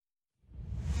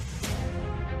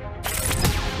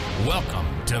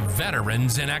Welcome to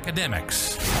Veterans in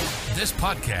Academics. This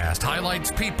podcast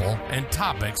highlights people and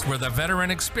topics where the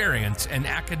veteran experience and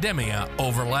academia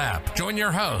overlap. Join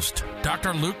your host,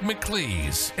 Dr. Luke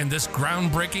McLeese, in this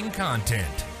groundbreaking content.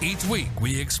 Each week,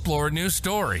 we explore new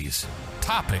stories,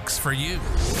 topics for you.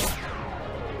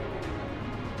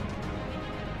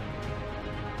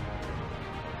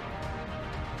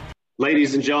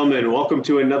 Ladies and gentlemen, welcome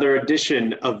to another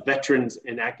edition of Veterans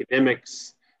in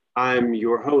Academics. I'm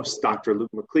your host, Dr.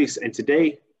 Luke McLeese, and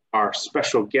today our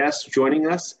special guest joining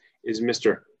us is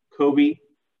Mr. Kobe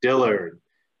Dillard.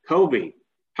 Kobe,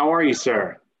 how are you,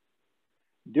 sir?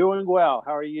 Doing well.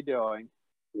 How are you doing?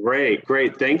 Great.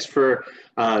 Thanks for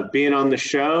being on the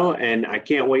show, and I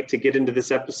can't wait to get into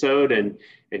this episode and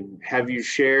have you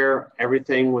share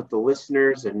everything with the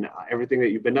listeners and everything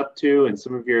that you've been up to and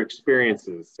some of your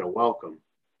experiences. So welcome.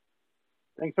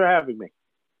 Thanks for having me.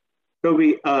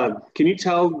 Kobe, can you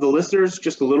tell the listeners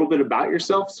just a little bit about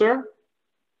yourself, sir?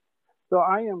 So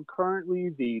I am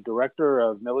currently the Director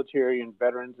of Military and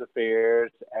Veterans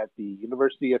Affairs at the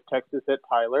University of Texas at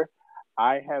Tyler.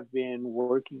 I have been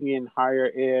working in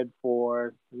higher ed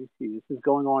for, this is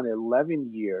going on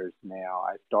 11 years now.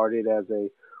 I started as a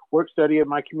work study at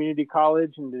my community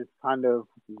college and just kind of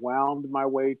wound my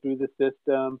way through the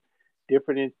system,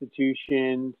 different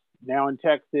institutions, now in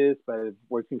Texas, but I've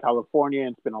worked in California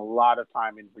and spent a lot of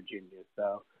time in Virginia.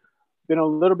 So been a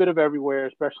little bit of everywhere,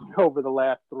 especially over the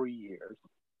last 3 years.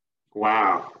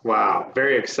 Wow.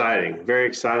 Very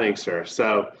exciting, sir.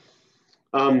 So,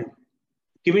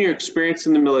 given your experience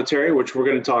in the military, which we're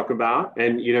going to talk about,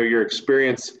 and your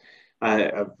experience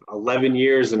of 11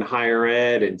 years in higher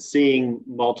ed and seeing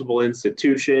multiple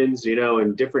institutions,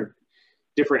 in different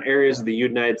areas of the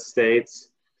United States,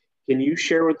 can you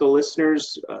share with the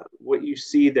listeners what you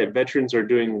see that veterans are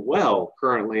doing well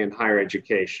currently in higher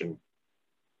education?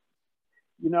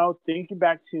 Thinking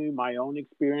back to my own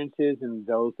experiences and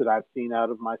those that I've seen out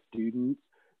of my students,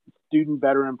 the student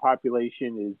veteran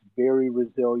population is very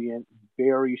resilient,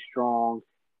 very strong.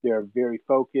 They're very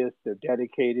focused. They're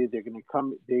dedicated. They're going to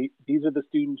come. These are the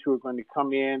students who are going to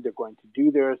come in. They're going to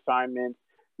do their assignments.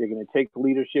 They're going to take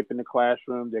leadership in the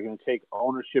classroom. They're going to take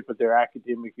ownership of their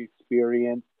academic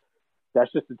experience. That's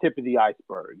just the tip of the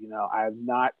iceberg.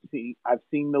 I've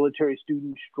seen military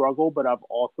students struggle, but I've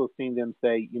also seen them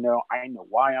say, I know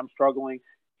why I'm struggling.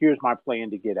 Here's my plan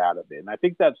to get out of it. And I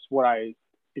think that's what I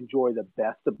enjoy the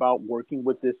best about working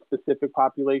with this specific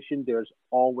population. There's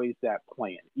always that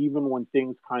plan. Even when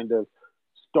things kind of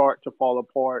start to fall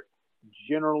apart,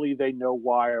 generally they know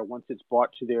why, or once it's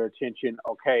brought to their attention,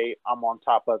 okay, I'm on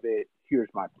top of it. Here's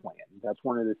my plan. That's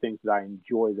one of the things that I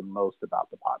enjoy the most about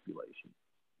the population.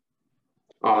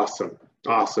 Awesome.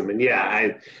 And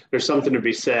there's something to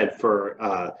be said for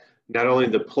not only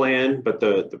the plan, but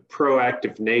the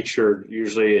proactive nature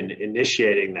usually in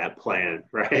initiating that plan,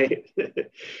 right?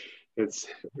 it's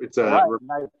right.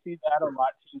 And I see that a lot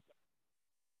too.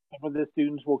 Some of the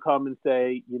students will come and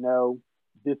say,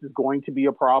 this is going to be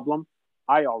a problem.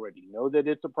 I already know that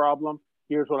it's a problem.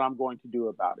 Here's what I'm going to do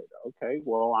about it. Okay,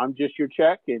 well, I'm just your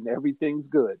check and everything's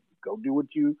good. Go do what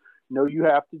you know you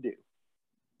have to do.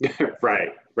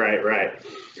 Right.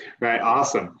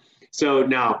 Awesome. So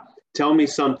now tell me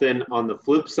something on the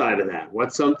flip side of that.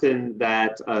 What's something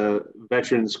that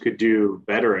veterans could do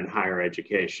better in higher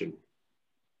education?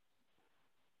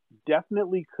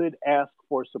 Definitely could ask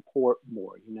for support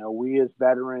more. We as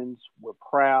veterans, we're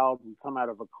proud. We come out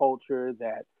of a culture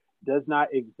that does not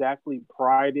exactly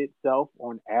pride itself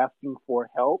on asking for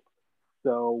help.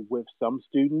 So with some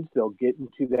students, they'll get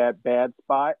into that bad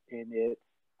spot and it's,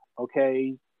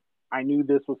 okay, I knew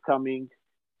this was coming.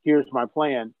 Here's my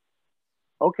plan.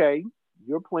 Okay,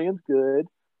 your plan's good.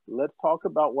 Let's talk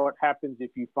about what happens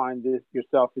if you find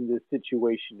yourself in this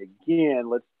situation again.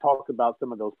 Let's talk about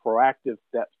some of those proactive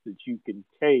steps that you can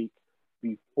take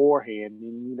beforehand.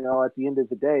 And, at the end of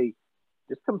the day,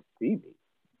 just come see me.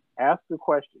 Ask the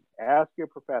questions. Ask your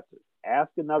professors.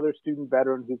 Ask another student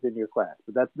veteran who's in your class.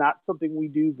 But that's not something we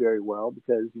do very well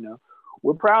because,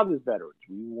 we're proud as veterans.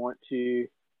 We want to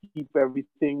keep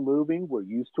everything moving. We're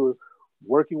used to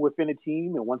working within a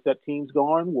team, and once that team's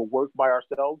gone, we'll work by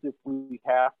ourselves if we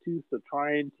have to. So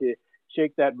trying to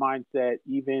shake that mindset,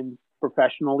 even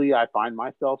professionally, I find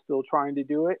myself still trying to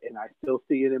do it, and I still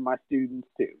see it in my students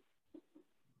too.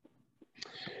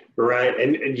 Right,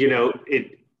 and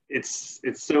it's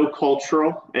so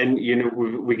cultural, and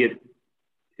we get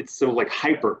it's so like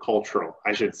hyper cultural,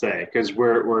 I should say, because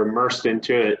we're immersed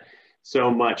into it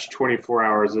so much 24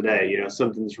 hours a day.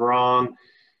 Something's wrong,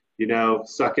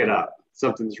 suck it up.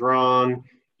 Something's wrong.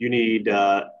 You need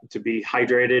to be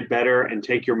hydrated better and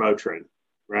take your Motrin,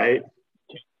 right?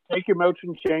 Take your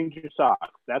motion, change your socks.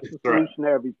 That's the Right. solution to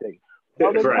everything.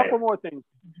 Well, there's a Right. couple more things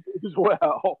as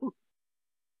well.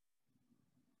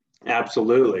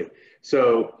 Absolutely.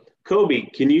 So, Kobe,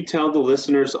 can you tell the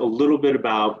listeners a little bit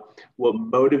about what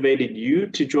motivated you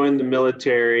to join the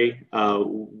military,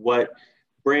 what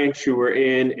branch you were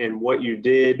in, and what you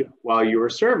did while you were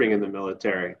serving in the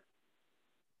military?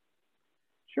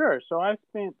 Sure. So I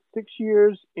spent 6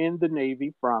 years in the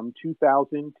Navy from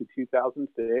 2000 to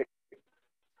 2006.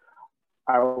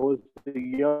 I was the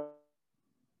young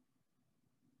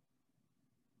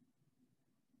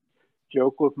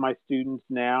joke with my students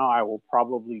now. I will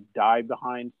probably die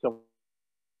behind some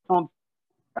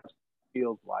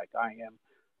feels like I am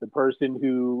the person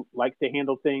who likes to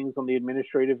handle things on the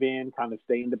administrative end, kind of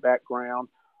stay in the background.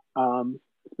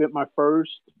 Spent my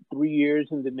first 3 years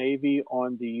in the Navy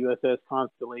on the USS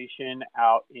Constellation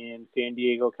out in San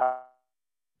Diego,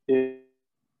 California.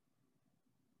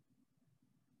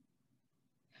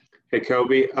 Hey,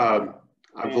 Kobe,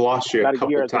 I've lost you a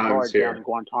couple year as a times guard here. down in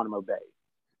Guantanamo Bay.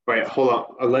 Wait, hold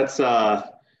on. Let's.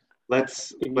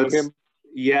 Can you hear me?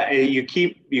 Yeah, you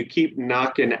keep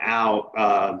knocking out,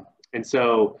 and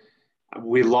so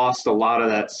we lost a lot of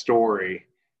that story.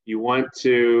 You want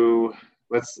to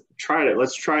let's try at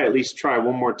least try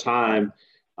one more time,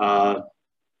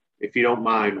 if you don't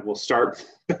mind. We'll start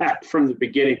back from the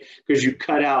beginning because you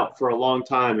cut out for a long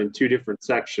time in two different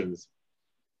sections.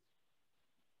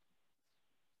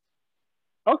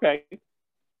 Okay.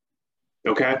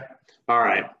 Okay. All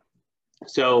right.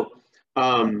 So,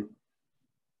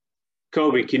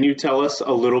 Kobe, can you tell us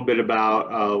a little bit about,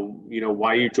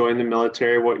 why you joined the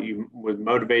military, what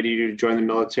motivated you to join the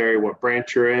military, what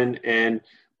branch you're in, and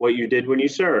what you did when you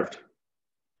served?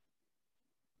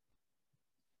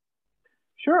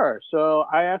 Sure. So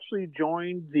I actually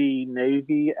joined the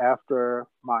Navy after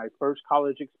my first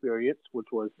college experience,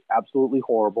 which was absolutely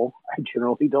horrible. I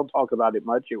generally don't talk about it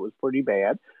much. It was pretty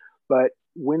bad, but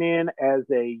went in as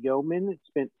a yeoman,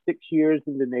 spent 6 years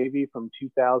in the Navy from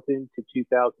 2000 to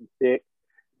 2006,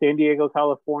 San Diego,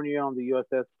 California on the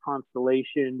USS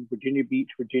Constellation, Virginia Beach,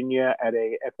 Virginia at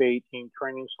a F-18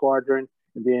 training squadron,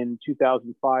 and then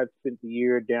 2005 spent the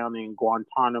year down in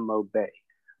Guantanamo Bay.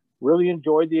 Really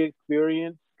enjoyed the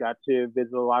experience, got to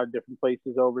visit a lot of different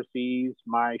places overseas.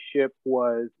 My ship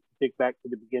was, think back to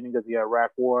the beginning of the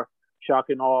Iraq War, shock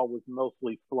and awe was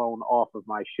mostly flown off of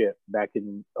my ship back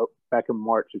in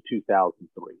March of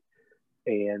 2003.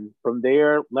 And from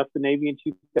there, left the Navy in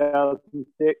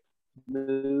 2006,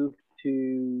 moved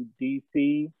to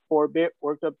DC for a bit,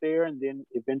 worked up there, and then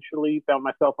eventually found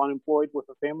myself unemployed with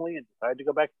a family and decided to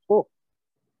go back to school.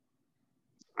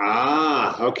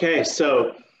 Ah, okay.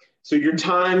 So your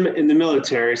time in the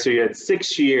military, so you had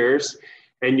 6 years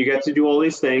and you got to do all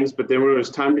these things, but then when it was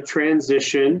time to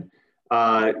transition,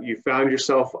 you found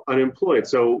yourself unemployed.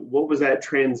 So what was that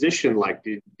transition like?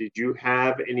 Did you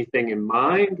have anything in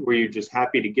mind? Were you just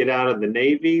happy to get out of the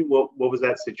Navy? What was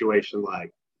that situation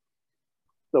like?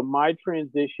 So my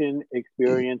transition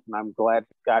experience, and I'm glad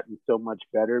it's gotten so much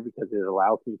better because it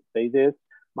allows me to say this,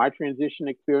 my transition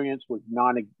experience was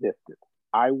non-existent.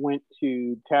 I went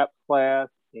to TAPS class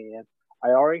and I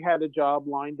already had a job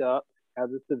lined up as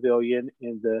a civilian,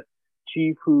 and the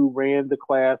chief who ran the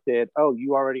class said, "Oh,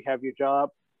 you already have your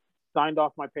job?" Signed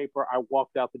off my paper. I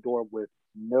walked out the door with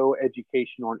no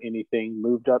education on anything,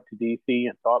 moved up to DC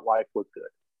and thought life was good.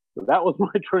 So that was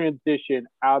my transition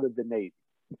out of the Navy.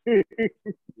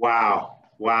 Wow.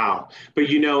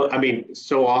 But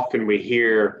so often we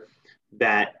hear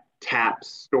that TAPS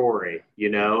story,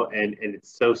 and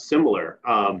it's so similar.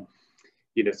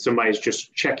 Somebody's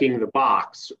just checking the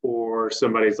box, or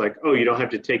somebody's like, "Oh, you don't have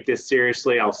to take this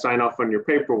seriously. I'll sign off on your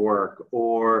paperwork."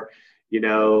 Or,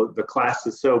 the class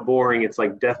is so boring. It's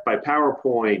like death by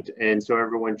PowerPoint. And so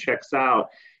everyone checks out.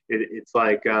 It's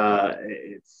like,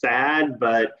 it's sad,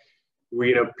 but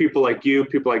people like you,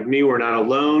 people like me, we're not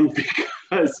alone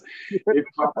because it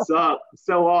pops up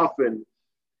so often,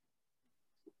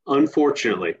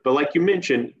 unfortunately. But like you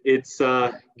mentioned, it's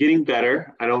getting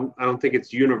better. I don't think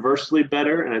it's universally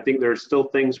better, and I think there are still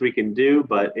things we can do,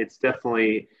 but it's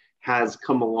definitely has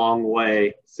come a long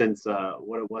way since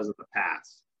what it was in the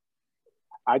past.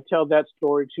 I tell that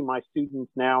story to my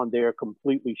students now, and they're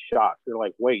completely shocked. They're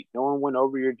like, "Wait, no one went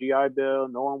over your GI Bill?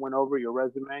 No one went over your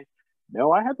resume?"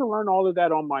 No, I had to learn all of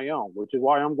that on my own, which is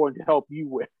why I'm going to help you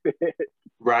with it.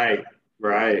 Right.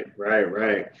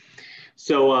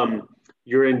 So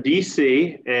you're in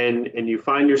DC and you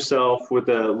find yourself with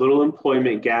a little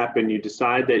employment gap, and you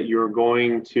decide that you're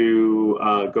going to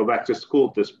go back to school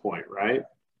at this point, right?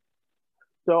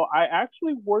 So I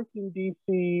actually worked in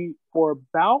DC for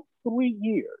about 3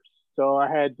 years. So I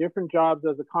had different jobs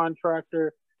as a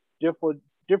contractor, different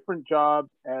jobs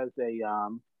as a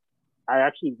I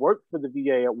actually worked for the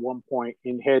VA at one point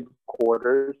in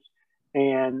headquarters.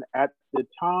 And at the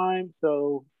time,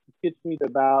 so it gets me to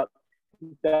about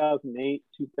 2008,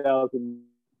 2000,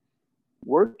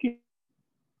 working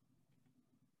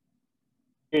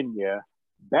in Virginia,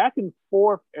 back and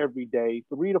forth every day,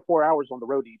 3 to 4 hours on the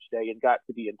road each day, and got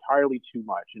to be entirely too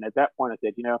much. And at that point, I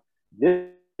said,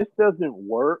 this doesn't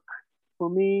work for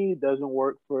me. It doesn't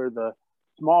work for the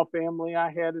small family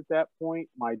I had at that point.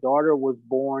 My daughter was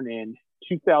born in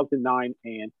 2009,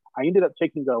 and I ended up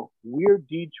taking a weird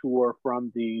detour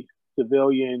from the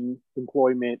civilian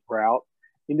employment route.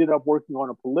 Ended up working on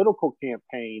a political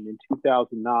campaign in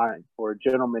 2009 for a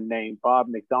gentleman named Bob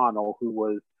McDonnell, who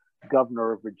was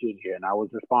governor of Virginia. And I was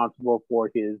responsible for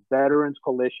his Veterans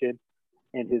Coalition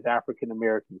and his African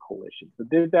American Coalition. So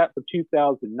did that for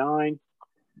 2009.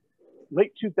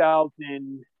 Late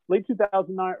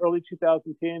 2009, early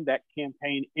 2010, that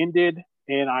campaign ended,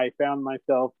 and I found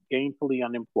myself gainfully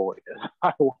unemployed.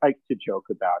 I like to joke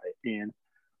about it, and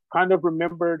kind of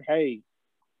remembered, hey,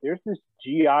 there's this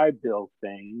GI Bill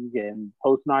thing, and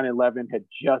post 9/11 had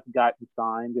just gotten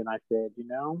signed, and I said,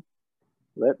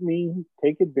 let me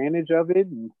take advantage of it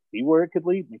and see where it could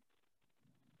lead me.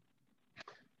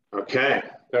 Okay.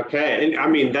 And I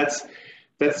mean, that's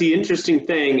the interesting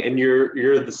thing. And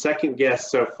you're the second guest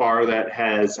so far that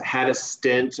has had a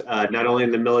stint, not only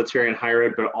in the military and higher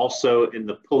ed, but also in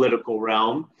the political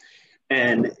realm.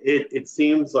 And it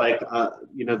seems like,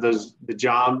 the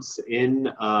jobs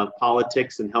in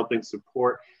politics and helping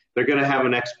support, they're going to have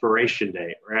an expiration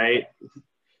date, right?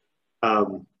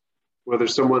 Whether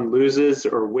someone loses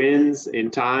or wins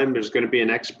in time, there's going to be an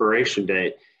expiration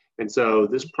date. And so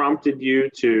this prompted you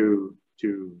to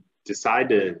decide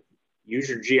to use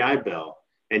your GI Bill.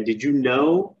 And did you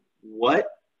know what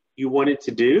you wanted to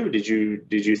do? Did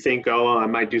you think, oh, I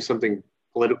might do something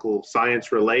political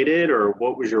science related, or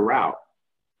what was your route?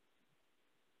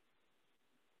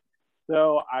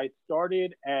 So I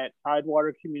started at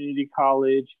Tidewater Community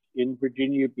College in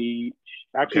Virginia Beach,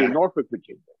 actually in Norfolk,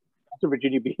 Virginia. To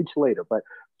Virginia Beach later, but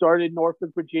started in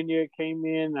Norfolk, Virginia, came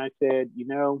in, I said,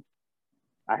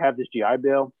 I have this GI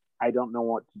Bill. I don't know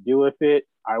what to do with it.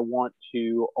 I want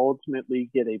to ultimately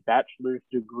get a bachelor's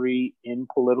degree in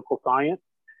political science.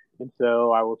 And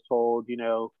so I was told,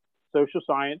 social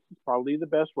science is probably the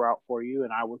best route for you.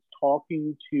 And I was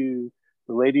talking to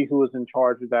the lady who was in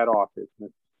charge of that office,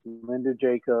 Ms. Linda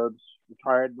Jacobs,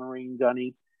 retired Marine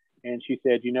gunny. And she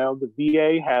said, the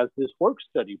VA has this work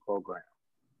study program.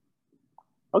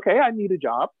 Okay, I need a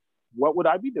job. What would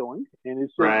I be doing? And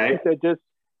it said just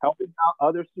helping out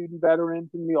other student veterans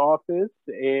in the office.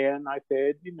 And I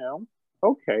said,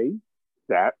 okay,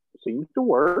 that seems to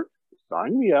work.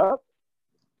 Sign me up.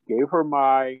 Gave her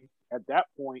my, at that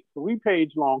point,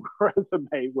 3-page long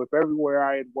resume with everywhere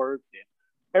I had worked and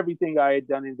everything I had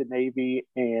done in the Navy.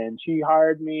 And she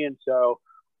hired me. And so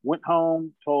went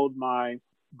home, told my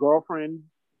girlfriend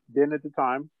then at the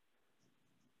time,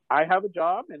 I have a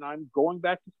job and I'm going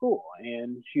back to school.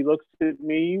 And she looks at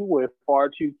me with our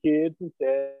 2 kids and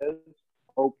says,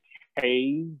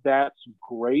 okay, that's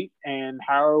great. And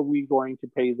how are we going to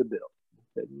pay the bill? I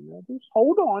said, just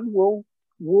hold on.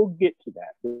 We'll get to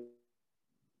that.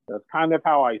 That's kind of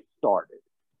how I started.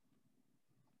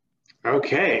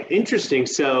 Okay, interesting.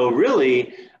 So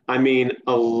really, I mean,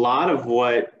 a lot of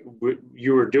what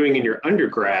you were doing in your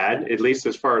undergrad, at least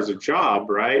as far as a job,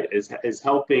 right, is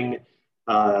helping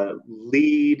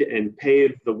lead and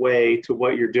pave the way to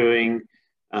what you're doing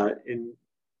in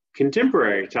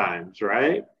contemporary times,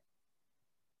 right?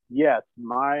 Yes,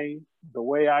 the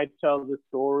way I tell the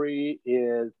story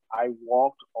is I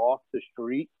walked off the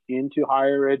street into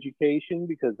higher education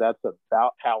because that's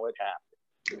about how it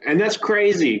happened. And that's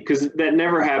crazy because that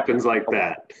never happens like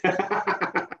that.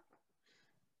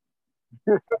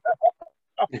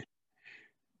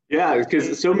 Yeah,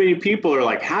 because so many people are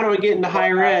like, how do I get into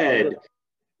higher ed?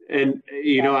 And,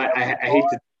 I hate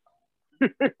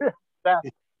to.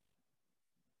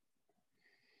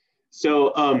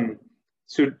 So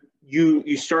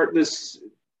you start this,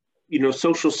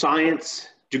 social science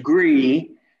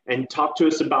degree, and talk to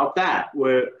us about that.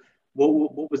 What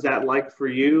was that like for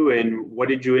you, and what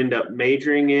did you end up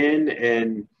majoring in?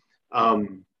 And,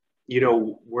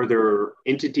 were there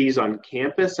entities on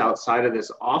campus outside of this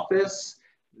office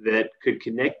that could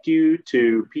connect you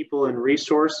to people and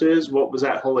resources? What was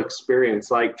that whole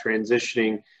experience like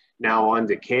transitioning now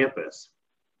onto campus?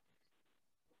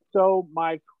 So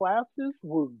my classes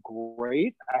were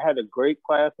great. I had a great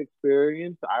class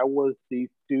experience. I was the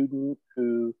student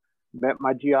who met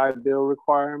my GI Bill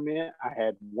requirement. I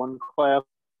had one class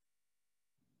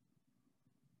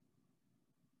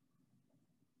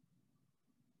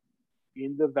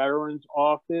in the veterans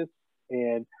office.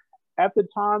 And at the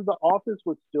time, the office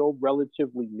was still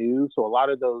relatively new. So a lot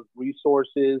of those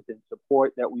resources and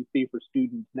support that we see for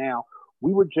students now,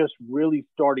 we were just really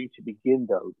starting to begin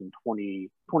those in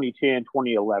 2010,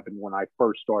 2011, when I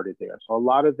first started there. So a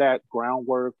lot of that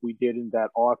groundwork we did in that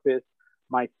office.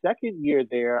 My second year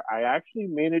there, I actually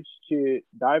managed to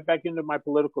dive back into my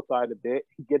political side a bit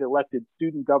and get elected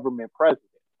student government president.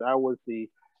 So I was the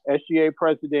SGA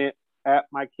president at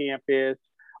my campus,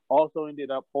 also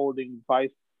ended up holding vice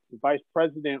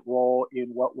president role in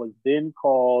what was then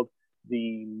called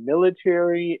the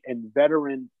Military and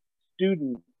Veteran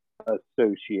Student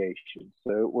Association.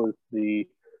 So it was the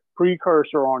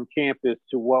precursor on campus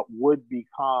to what would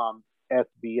become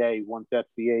SBA once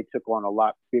SBA took on a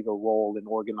lot bigger role in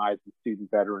organizing student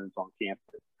veterans on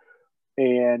campus.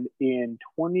 And in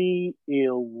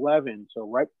 2011, so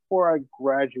right before I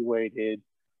graduated,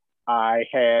 I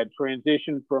had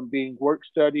transitioned from being work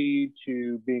study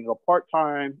to being a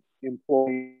part-time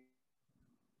employee.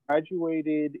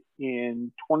 Graduated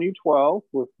in 2012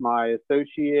 with my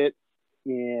associate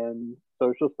in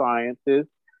social sciences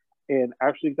and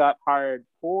actually got hired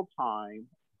full-time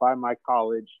by my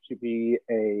college to be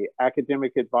an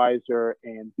academic advisor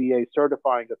and BA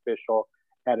certifying official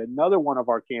at another one of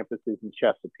our campuses in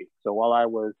Chesapeake. So while I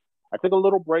took a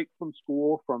little break from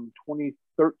school from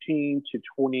 2012 to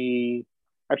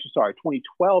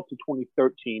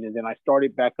 2013, and then I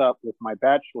started back up with my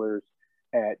bachelor's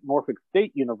at Norfolk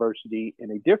State University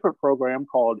in a different program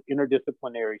called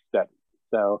Interdisciplinary Studies.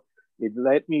 So it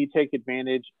let me take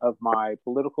advantage of my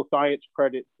political science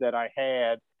credits that I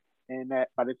had. And that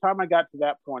by the time I got to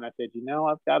that point, I said,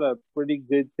 I've got a pretty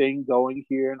good thing going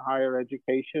here in higher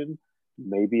education.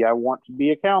 Maybe I want to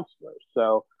be a counselor.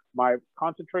 So my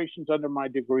concentrations under my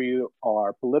degree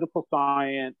are political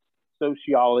science,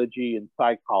 sociology, and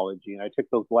psychology. And I took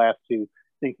those last two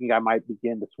thinking I might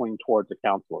begin to swing towards a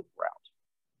counseling route.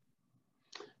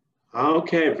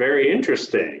 Okay, very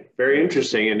interesting. Very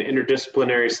interesting. And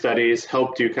interdisciplinary studies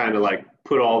helped you kind of like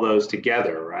put all those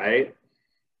together, right?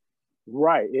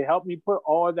 Right. It helped me put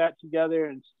all of that together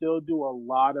and still do a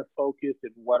lot of focus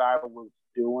in what I was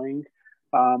doing.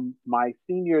 My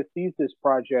senior thesis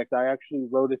project, I actually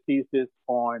wrote a thesis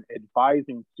on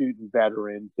advising student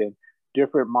veterans and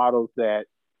different models that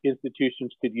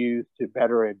institutions could use to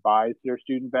better advise their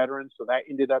student veterans. So that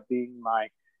ended up being my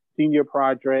senior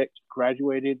project.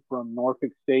 Graduated from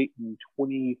Norfolk State in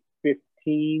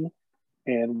 2015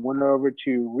 and went over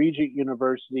to Regent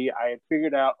University. I had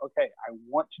figured out, okay, I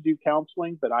want to do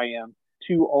counseling, but I am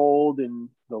too old and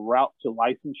the route to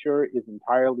licensure is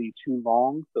entirely too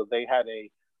long. So they had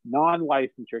a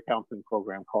non-licensure counseling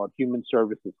program called Human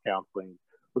Services Counseling.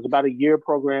 It was about a year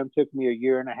program, took me a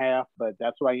year and a half, but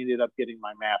that's what I ended up getting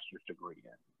my master's degree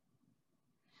in.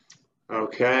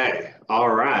 Okay, all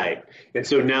right. And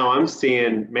so now I'm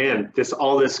seeing, man,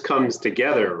 all this comes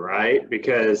together, right?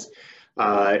 Because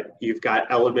you've got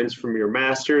elements from your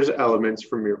master's, elements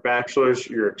from your bachelor's,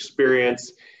 your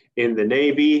experience in the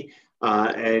Navy,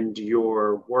 and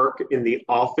your work in the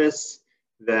office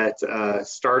that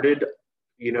started,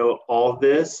 all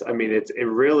this. I mean, it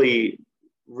really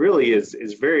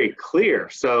is very clear.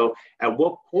 So at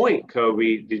what point,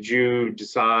 Kobe, did you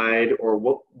decide, or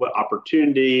what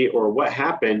opportunity or what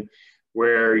happened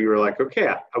where you were like, okay,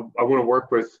 I want to work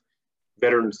with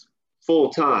veterans full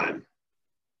time?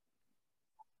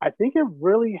 I think it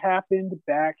really happened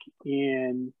back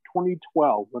in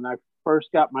 2012 when I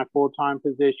first got my full-time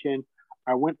position.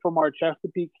 I went from our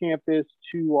Chesapeake campus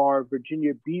to our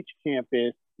Virginia Beach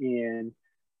campus in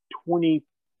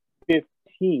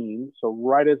 2015. So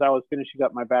right as I was finishing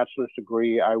up my bachelor's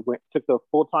degree, I took a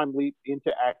full-time leap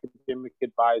into academic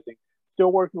advising,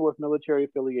 still working with military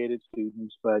affiliated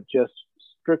students, but just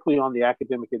strictly on the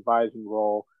academic advising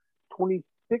role.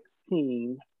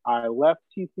 2016, I left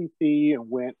TCC and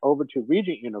went over to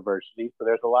Regent University. So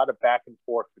there's a lot of back and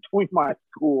forth between my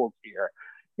schools here.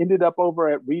 Ended up over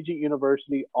at Regent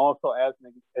University, also as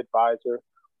an advisor.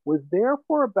 Was there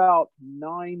for about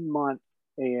 9 months,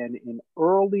 and in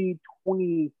early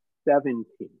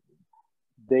 2017,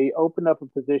 they opened up a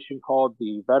position called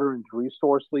the Veterans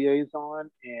Resource Liaison,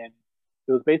 and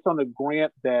it was based on a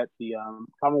grant that the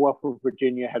Commonwealth of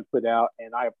Virginia had put out,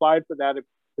 and I applied for that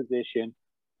position.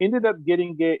 Ended up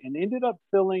getting it and ended up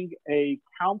filling a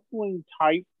counseling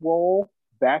type role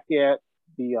back at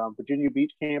the Virginia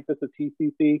Beach campus of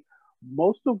TCC.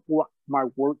 Most of my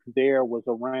work there was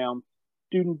around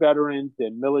student veterans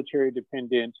and military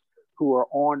dependents who are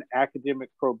on academic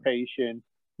probation,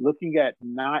 looking at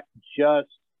not just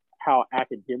how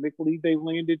academically they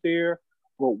landed there,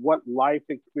 but what life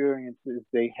experiences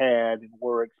they had and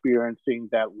were experiencing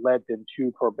that led them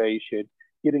to probation,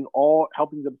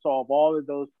 helping them solve all of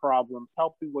those problems,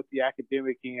 helping with the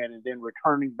academic end, and then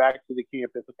returning back to the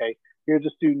campus. Okay, here's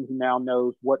a student who now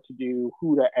knows what to do,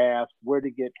 who to ask, where to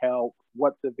get help,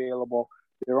 what's available.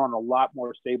 They're on a lot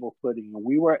more stable footing. And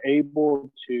we were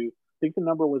able to, I think the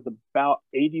number was about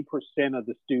 80% of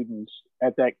the students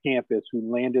at that campus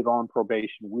who landed on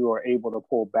probation, we were able to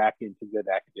pull back into good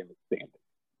academic standing.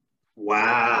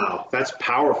 Wow, that's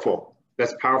powerful.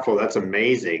 That's powerful. That's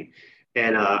amazing.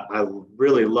 And I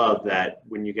really love that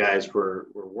when you guys were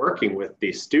working with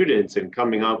these students and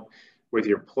coming up with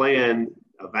your plan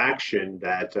of action,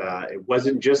 that it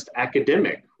wasn't just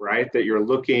academic, right? That you're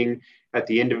looking at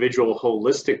the individual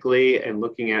holistically and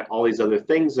looking at all these other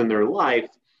things in their life.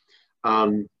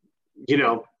 You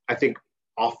know, I think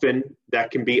often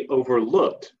that can be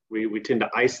overlooked. We tend to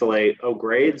isolate, oh,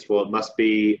 grades, well, it must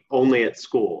be only at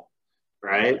school,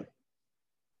 right?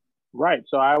 Right.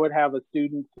 So I would have a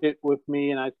student sit with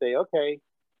me and I say, okay,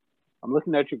 I'm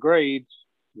looking at your grades.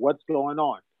 What's going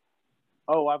on?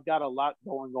 Oh, I've got a lot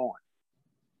going on.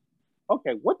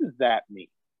 Okay, what does that mean?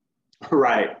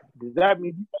 Right. Does that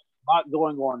mean there's a lot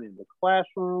going on in the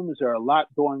classroom? Is there a lot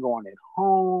going on at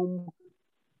home?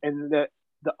 And that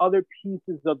the other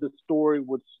pieces of the story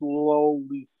would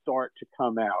slowly start to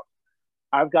come out.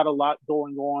 I've got a lot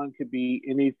going on, could be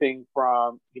anything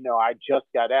from, you know, I just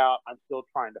got out, I'm still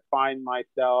trying to find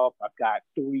myself, I've got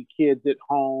 3 kids at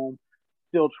home,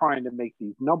 still trying to make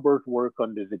these numbers work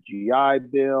under the GI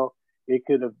Bill. It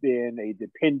could have been a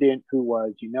dependent who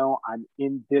was, you know, I'm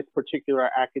in this particular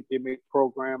academic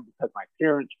program because my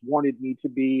parents wanted me to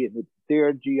be, and it's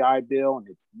their GI Bill, and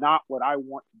it's not what I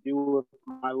want to do with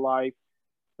my life.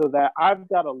 So that I've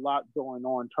got a lot going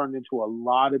on, turned into a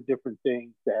lot of different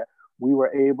things that we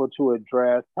were able to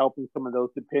address, helping some of those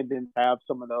dependents have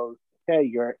some of those, hey,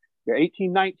 you're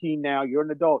 18, 19 now, you're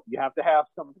an adult. You have to have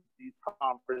some of these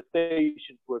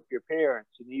conversations with your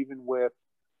parents, and even with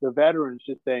the veterans,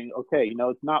 just saying, okay, you know,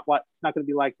 it's not going to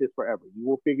be like this forever. You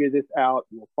will figure this out.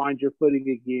 You'll find your footing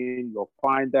again. You'll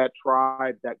find that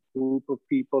tribe, that group of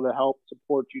people to help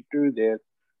support you through this.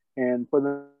 And for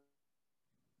the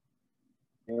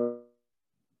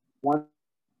one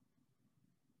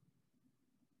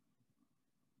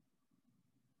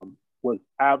was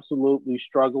absolutely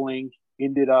struggling,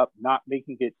 ended up not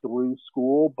making it through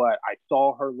school, but I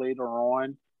saw her later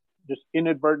on, just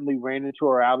inadvertently ran into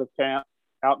her out in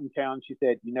town. She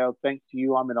said, you know, thanks to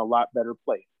you, I'm in a lot better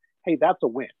place. Hey, that's a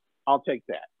win. I'll take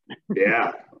that.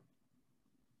 Yeah.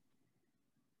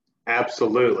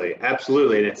 Absolutely.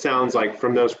 Absolutely. And it sounds like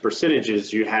from those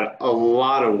percentages, you had a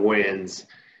lot of wins.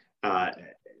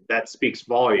 That speaks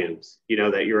volumes, you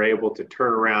know, that you're able to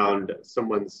turn around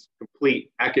someone's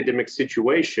complete academic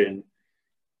situation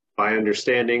by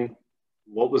understanding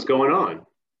what was going on.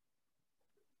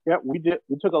 Yeah, we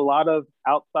took a lot of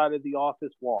outside of the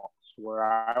office walks where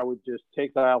I would just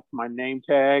take out my name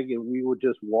tag and we would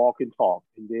just walk and talk.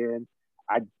 And then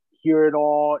I'd hear it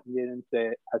all. And then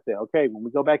I said, okay, when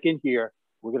we go back in here,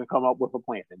 we're going to come up with a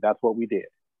plan. And that's what we did.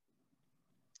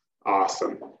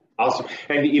 Awesome. Awesome.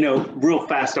 And, you know, real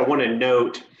fast, I want to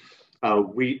note,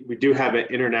 we do have an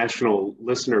international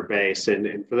listener base.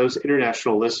 And for those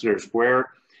international listeners, where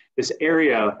this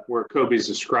area where Kobe's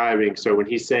describing, so when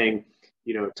he's saying,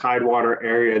 you know, Tidewater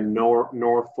area,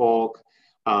 Norfolk,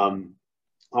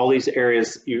 all these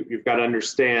areas, you've got to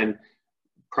understand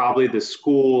probably the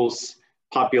school's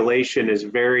population is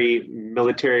very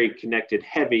military connected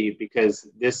heavy, because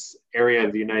this area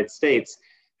of the United States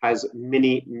has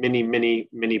many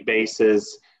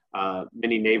bases,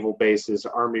 many naval bases,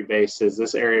 Army bases.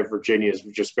 This area of Virginia is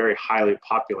just very highly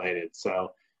populated.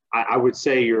 So I would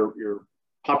say your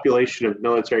population of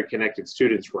military connected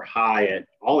students were high at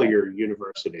all of your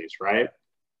universities, right?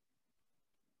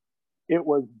 It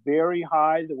was very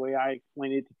high. The way I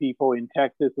explained it to people in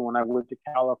Texas and when I went to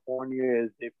California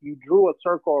is if you drew a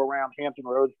circle around Hampton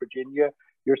Roads, Virginia,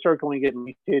 you're circling at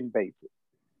least 10 bases.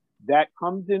 That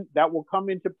will come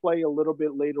into play a little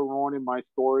bit later on in my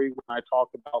story when I talk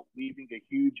about leaving a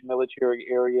huge military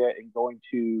area and going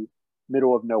to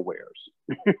middle of nowheres.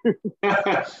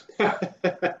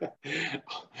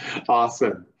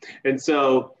 Awesome. And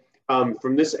so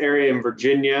from this area in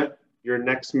Virginia, your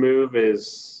next move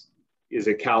is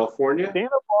it California? Santa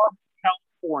Barbara,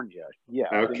 California. Yeah.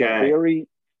 Okay. It's a very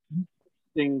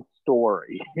interesting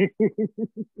story.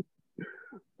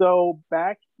 So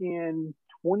back in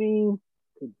late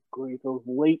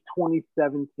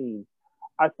 2017,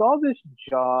 I saw this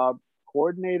job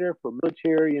coordinator for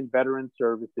military and veteran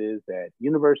services at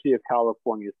University of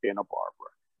California, Santa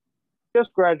Barbara.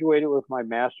 Just graduated with my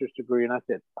master's degree, and I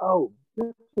said, oh,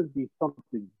 this would be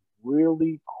something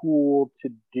really cool to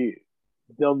do.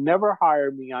 They'll never hire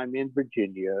me. I'm in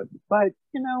Virginia. But,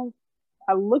 you know,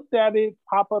 I looked at it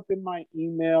pop up in my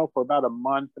email for about a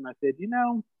month, and I said, you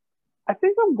know, I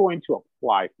think I'm going to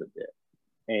apply for this.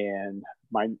 And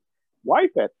my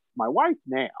wife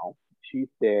now, she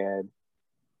said,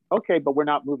 okay, but we're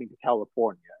not moving to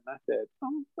California. And I said,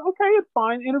 okay, it's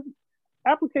fine.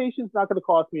 Application's not going to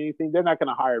cost me anything. They're not going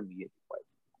to hire me anyway.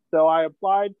 So I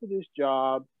applied for this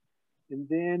job. And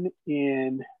then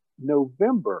in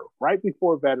November, right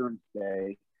before Veterans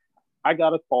Day, I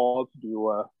got a call to do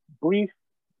a brief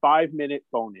 5-minute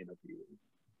phone interview,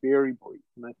 very brief.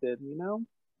 And I said, you know,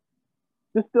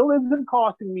 this still isn't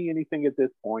costing me anything at this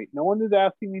point. No one is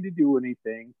asking me to do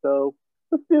anything. So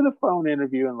let's do the phone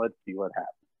interview and let's see what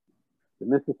happens. The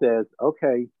mister says,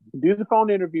 okay, you can do the phone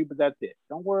interview, but that's it.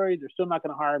 Don't worry, they're still not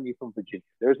going to hire me from Virginia.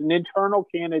 There's an internal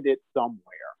candidate somewhere.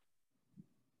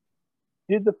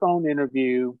 Did the phone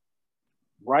interview.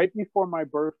 Right before my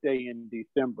birthday in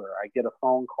December, I get a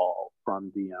phone call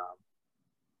from the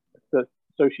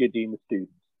Associate Dean of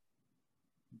Students.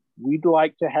 We'd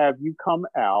like to have you come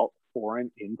out for an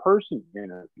in-person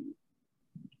interview.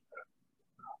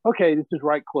 Okay, this is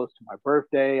right close to my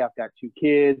birthday. I've got 2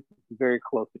 kids. It's very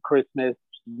close to Christmas. There's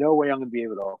no way I'm going to be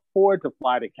able to afford to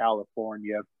fly to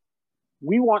California.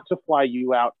 We want to fly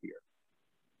you out here.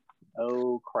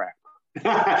 Oh, crap.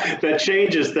 That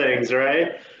changes things,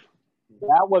 right?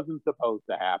 That wasn't supposed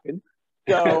to happen.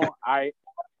 So I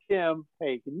asked him,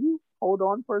 hey, can you hold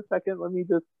on for a second? Let me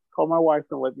just call my wife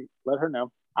and let her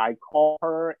know. I call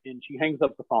her and she hangs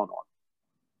up the phone on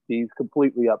me. She's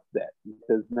completely upset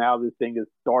because now this thing is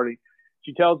starting.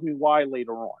 She tells me why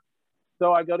later on.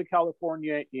 So I go to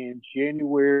California in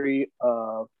January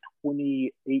of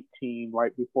 2018,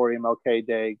 right before MLK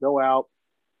Day, go out,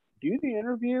 do the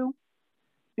interview.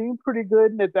 Seemed pretty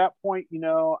good. And at that point, you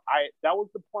know, that was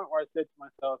the point where I said to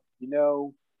myself, you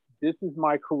know, this is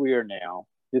my career now.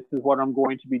 This is what I'm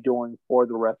going to be doing for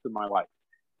the rest of my life.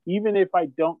 Even if I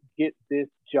don't get this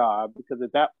job, because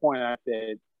at that point I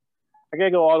said, I got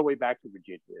to go all the way back to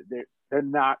Virginia. They're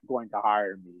not going to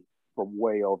hire me from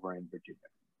way over in Virginia.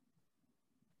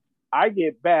 I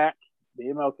get back, the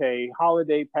MLK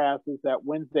holiday passes. That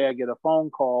Wednesday, I get a phone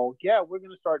call. Yeah, we're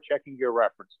going to start checking your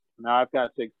references. Now I've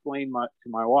got to explain to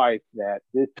my wife that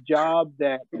this job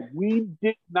that we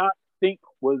did not think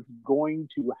was going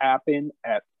to happen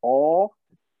at all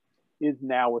is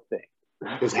now a thing.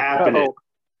 It's happening. So,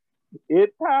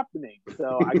 it's happening.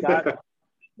 So I got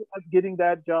getting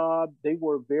that job. They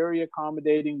were very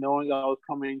accommodating, knowing I was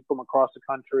coming from across the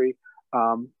country.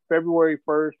 February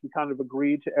 1st, we kind of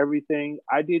agreed to everything.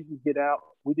 We didn't get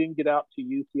out to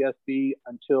UCSB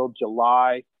until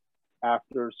July,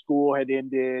 after school had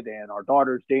ended and our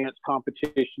daughter's dance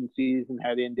competition season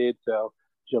had ended. So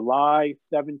July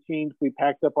 17th, we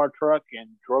packed up our truck and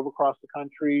drove across the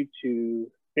country to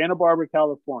Santa Barbara,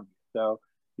 California. So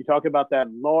you talk about that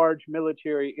large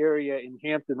military area in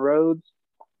Hampton Roads,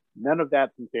 none of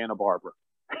that's in Santa Barbara.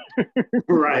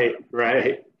 Right.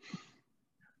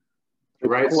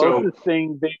 The closest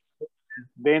thing is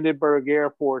Vandenberg Air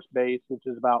Force Base, which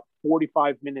is about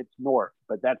 45 minutes north,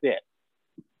 but that's it.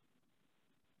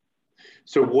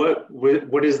 So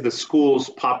what is the school's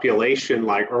population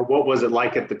like, or what was it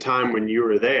like at the time when you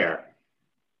were there?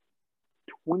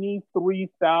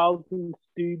 23,000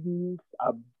 students,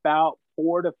 about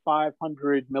 400 to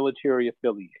 500 military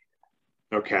affiliated.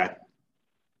 Okay.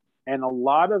 And a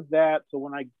lot of that, so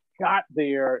when I got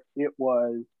there, it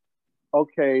was,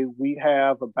 okay, we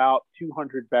have about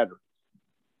 200 veterans.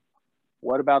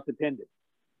 What about dependents?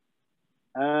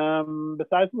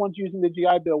 Besides the ones using the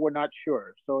GI Bill, we're not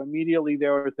sure. So immediately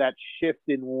there was that shift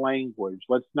in language.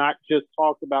 Let's not just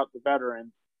talk about the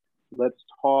veterans. Let's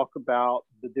talk about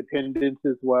the dependents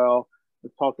as well.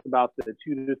 Let's talk about the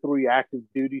 2 to 3 active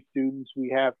duty students we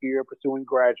have here pursuing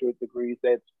graduate degrees.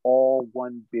 That's all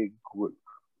one big group.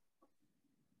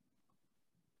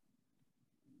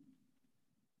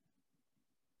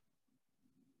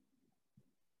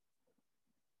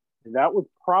 And that was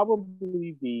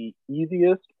probably the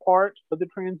easiest part of the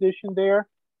transition there.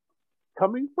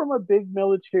 Coming from a big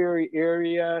military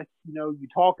area, you know, you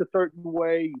talk a certain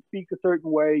way, you speak a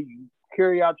certain way, you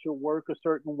carry out your work a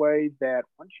certain way, that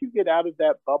once you get out of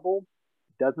that bubble,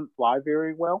 it doesn't fly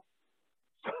very well.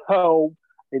 So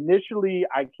initially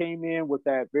I came in with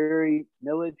that very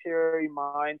military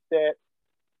mindset.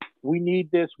 We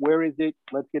need this. Where is it?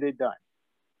 Let's get it done.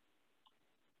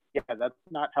 Yeah, that's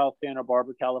not how Santa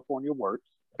Barbara, California works.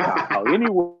 How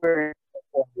anywhere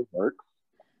it works.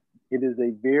 It is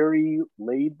a very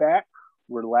laid back,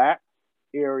 relaxed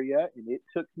area, and it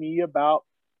took me about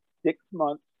 6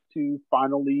 months to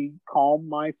finally calm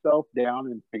myself down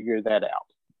and figure that out.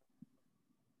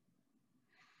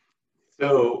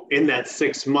 So in that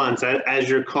 6 months, as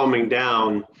you're calming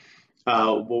down,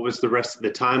 what was the rest of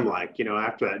the time like? You know,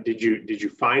 after that, did you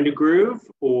find a groove,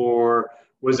 or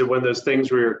was it one of those things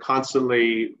where you're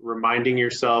constantly reminding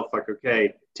yourself, like,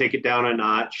 okay, take it down a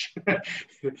notch,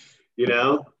 you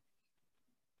know?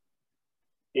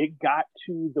 It got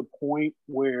to the point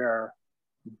where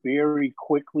very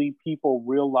quickly people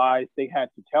realized they had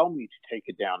to tell me to take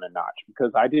it down a notch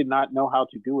because I did not know how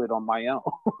to do it on my own.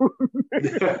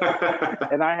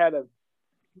 And I had a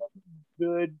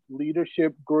good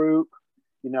leadership group.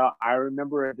 You know, I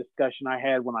remember a discussion I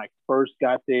had when I first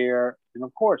got there. And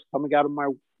of course, coming out of my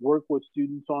work with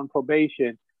students on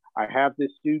probation, I have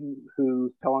this student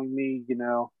who's telling me, you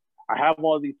know, I have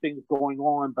all these things going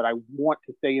on, but I want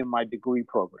to stay in my degree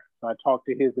program. So I talked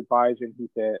to his advisor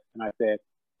and I said,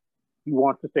 he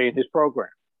wants to stay in his program.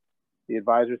 The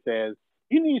advisor says,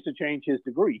 he needs to change his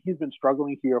degree. He's been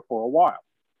struggling here for a while.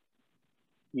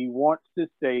 He wants to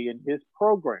stay in his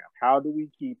program. How do we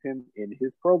keep him in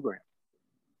his program?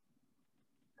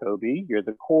 Kobe, you're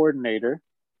the coordinator.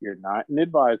 You're not an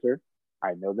advisor.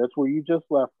 I know that's where you just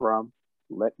left from.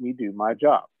 Let me do my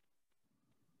job.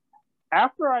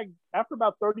 After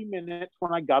about 30 minutes,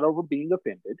 when I got over being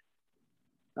offended,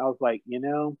 I was like, you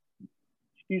know,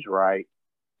 she's right.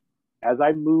 As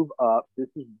I move up,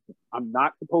 I'm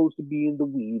not supposed to be in the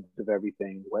weeds of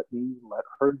everything. Let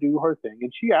her do her thing.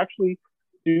 And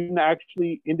student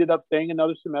actually ended up staying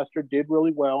another semester, did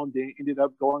really well, and then ended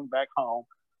up going back home.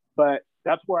 But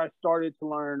that's where I started to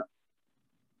learn,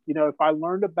 you know, if I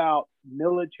learned about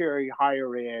military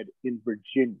higher ed in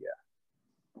Virginia,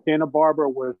 Santa Barbara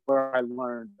was where I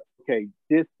learned, okay,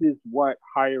 this is what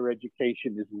higher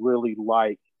education is really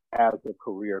like as a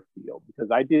career field.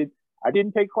 Because I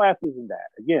didn't take classes in that.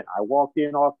 Again, I walked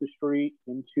in off the street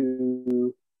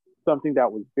into something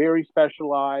that was very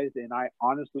specialized, and I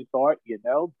honestly thought, you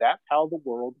know, that's how the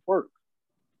world works.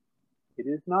 It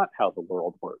is not how the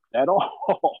world works at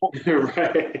all.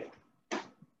 Right.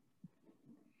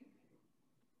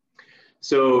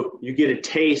 So you get a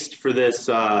taste for this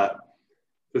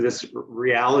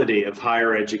reality of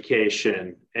higher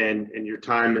education and your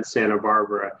time in Santa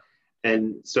Barbara.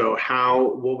 And so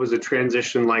what was the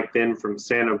transition like then from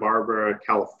Santa Barbara,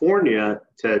 California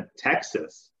to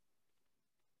Texas?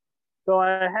 So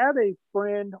I had a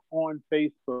friend on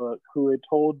Facebook who had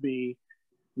told me,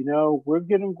 you know, we're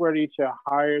getting ready to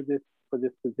hire for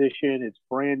this position. It's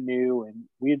brand new. And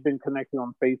we had been connected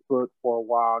on Facebook for a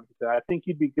while. He said, I think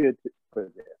you'd be good for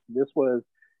this. This was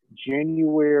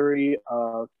January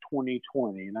of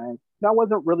 2020. And I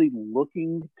wasn't really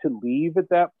looking to leave at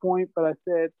that point, but I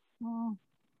said,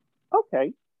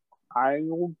 okay, I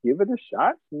will give it a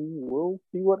shot and we'll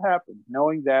see what happens.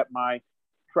 Knowing that my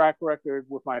track record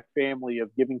with my family of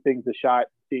giving things a shot,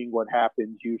 seeing what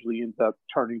happens usually ends up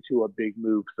turning to a big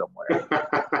move somewhere.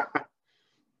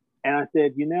 And I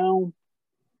said, you know,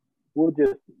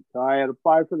 so I had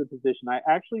applied for the position. I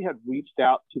actually had reached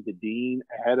out to the dean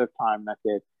ahead of time. And I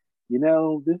said, you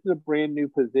know, this is a brand new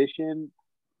position.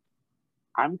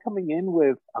 I'm coming in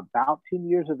with about 10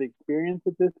 years of experience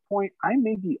at this point. I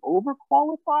may be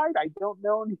overqualified. I don't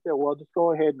know. And he said, well, just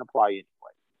go ahead and apply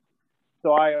anyway.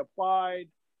 So I applied,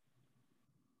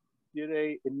 did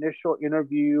an initial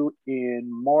interview in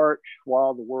March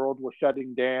while the world was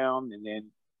shutting down, and then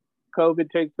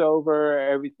COVID takes over.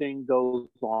 Everything goes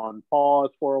on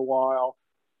pause for a while.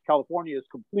 California is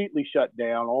completely shut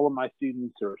down. All of my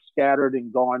students are scattered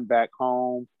and gone back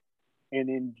home. And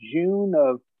in June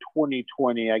of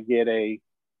 2020, I get a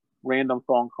random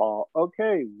phone call.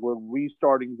 Okay, we're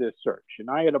restarting this search. And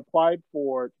I had applied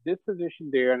for this position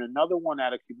there and another one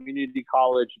at a community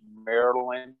college in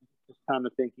Maryland, just kind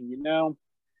of thinking, you know,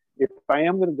 if I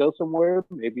am going to go somewhere,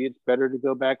 maybe it's better to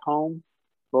go back home.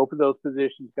 Both of those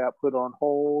positions got put on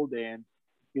hold, and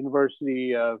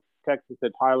University of Texas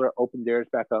at Tyler opened theirs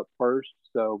back up first.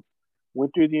 So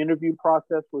went through the interview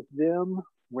process with them,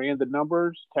 ran the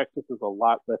numbers. Texas is a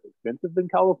lot less expensive than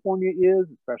California is,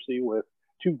 especially with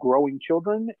 2 growing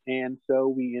children. And so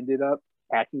we ended up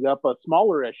packing up a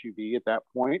smaller SUV at that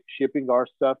point, shipping our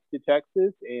stuff to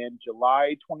Texas. And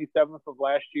July 27th of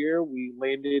last year, we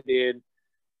landed in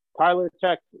Tyler,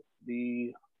 Texas,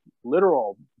 the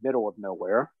literal middle of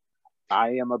nowhere.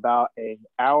 I am about an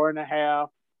hour and a half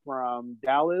from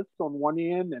Dallas on one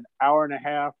end, an hour and a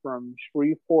half from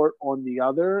Shreveport on the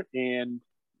other, and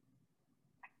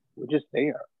we're just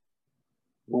there.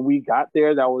 when we got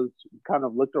there, that was kind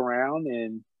of looked around,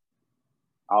 and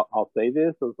I'll say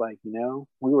this, I was like,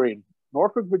 we were in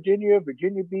Norfolk, Virginia,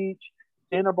 Virginia Beach,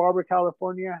 Santa Barbara,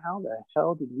 California. How the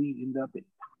hell did we end up in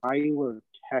Tyler,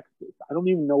 Texas? I don't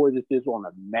even know where this is on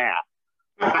a map,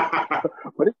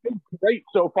 but it's been great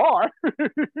so far.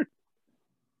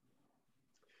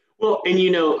 Well,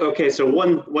 and okay, so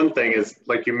one thing is,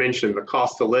 like you mentioned, the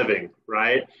cost of living,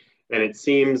 right? And it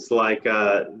seems like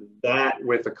that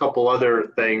with a couple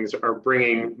other things are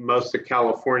bringing most of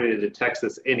California to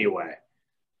Texas anyway.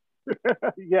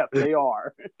 Yes, they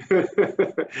are.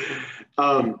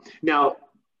 Now,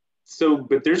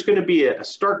 but there's going to be a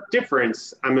stark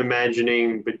difference, I'm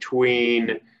imagining,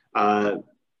 between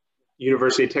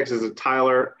University of Texas at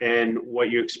Tyler and what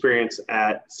you experience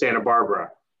at Santa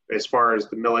Barbara, as far as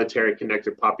the military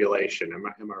connected population. Am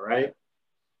I right?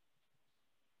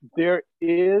 There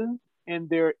is and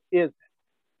there isn't.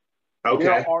 Okay.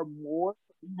 There are more.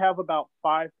 We have about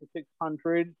 500 to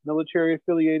 600 military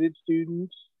affiliated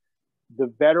students. The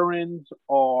veterans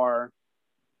are,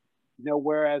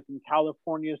 whereas in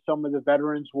California, some of the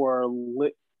veterans were a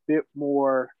bit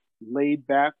more laid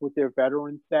back with their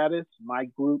veteran status. My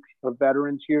group of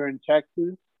veterans here in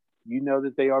Texas,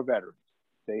 that they are veterans.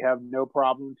 They have no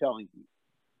problem telling you.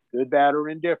 Good, bad, or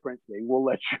indifferent, they will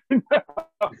let you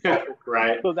know.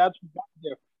 Right. So that's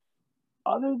different.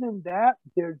 Other than that,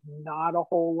 there's not a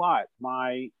whole lot.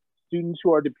 My students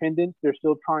who are dependents, they're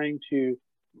still trying to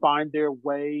find their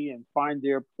way and find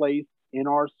their place in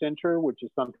our center, which is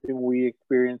something we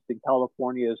experienced in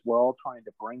California as well, trying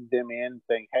to bring them in,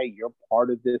 saying, hey, you're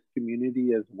part of this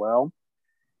community as well.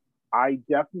 I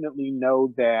definitely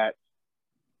know that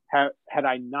had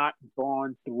I not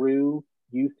gone through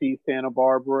UC Santa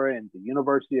Barbara and the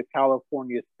University of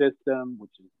California system,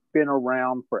 which has been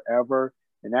around forever,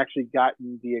 and actually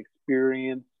gotten the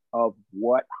experience of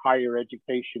what higher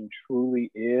education truly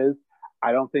is,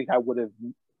 I don't think I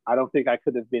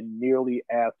could have been nearly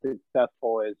as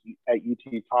successful as at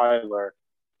UT Tyler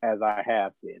as I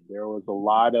have been. There was a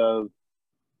lot of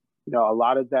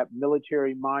that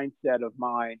military mindset of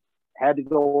mine had to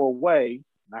go away.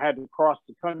 And I had to cross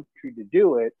the country to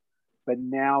do it. But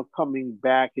now coming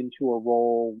back into a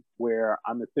role where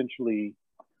I'm essentially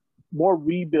more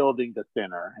rebuilding the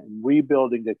center and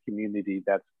rebuilding the community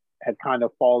that had kind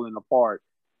of fallen apart.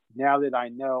 Now that I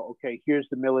know, okay, here's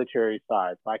the military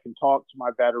side. So I can talk to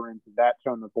my veterans in that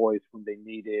tone of voice when they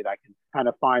need it. I can kind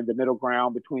of find the middle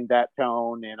ground between that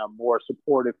tone and a more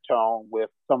supportive tone with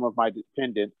some of my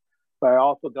dependents. But I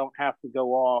also don't have to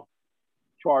go off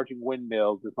charging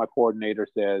windmills, as my coordinator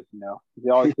says. He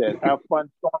always says, have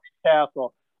fun storming the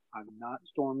castle. I'm not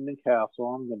storming the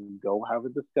castle. I'm going to go have a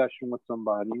discussion with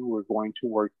somebody. We're going to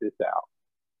work this out.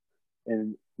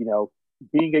 And,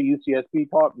 being at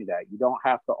UCSB taught me that. You don't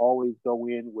have to always go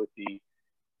in with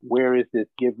where is this?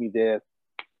 Give me this.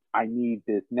 I need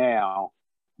this now.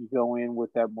 You go in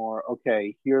with that more,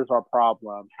 okay, here's our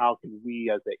problem. How can we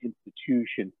as an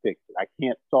institution fix it? I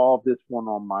can't solve this one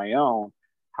on my own.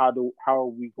 How are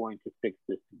we going to fix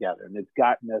this together? And it's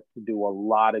gotten us to do a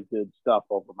lot of good stuff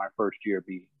over my first year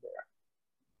being there.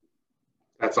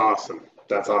 That's awesome.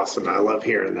 That's awesome. I love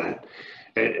hearing that.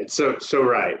 And it's so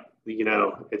right.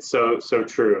 It's so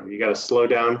true. You got to slow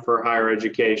down for higher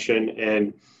education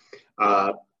and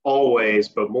always,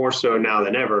 but more so now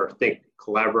than ever, think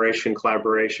collaboration.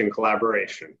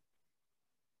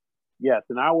 Yes,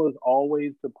 and I was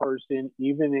always the person,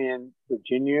 even in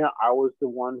Virginia, I was the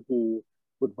one who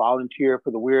would volunteer for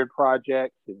the Weird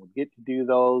Project and would get to do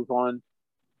those on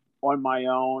my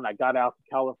own. I got out to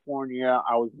California.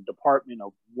 I was a department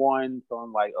of one, so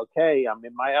I'm like, okay, I'm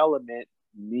in my element.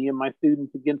 Me and my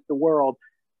students against the world.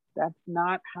 That's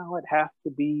not how it has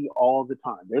to be all the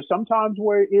time. There's sometimes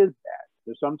where it is that.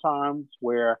 There's sometimes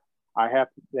where I have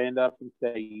to stand up and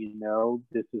say,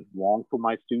 this is wrong for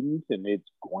my students and it's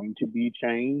going to be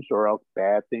changed or else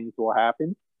bad things will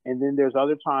happen. And then there's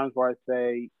other times where I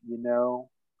say,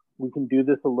 we can do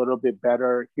this a little bit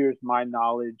better. Here's my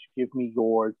knowledge. Give me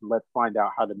yours. Let's find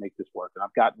out how to make this work. And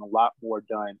I've gotten a lot more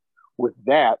done with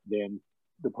that than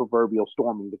the proverbial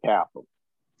storming the castle.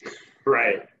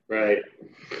 Right.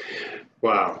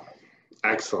 Wow.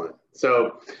 Excellent.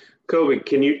 So, Kobe,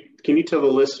 can you tell the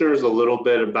listeners a little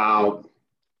bit about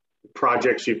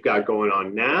projects you've got going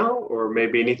on now, or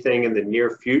maybe anything in the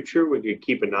near future we could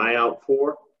keep an eye out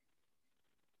for?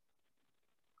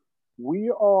 We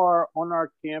are on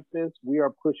our campus. We are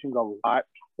pushing a lot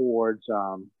towards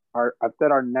I've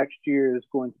said our next year is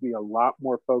going to be a lot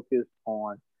more focused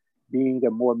on being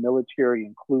a more military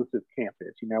inclusive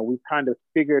campus. We've kind of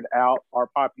figured out our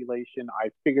population.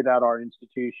 I figured out our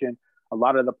institution. A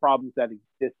lot of the problems that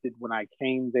existed when I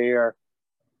came there,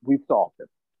 we've solved them.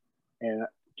 And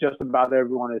just about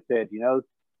everyone has said,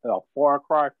 a far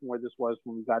cry from where this was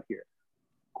when we got here.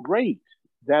 Great.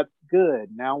 That's good.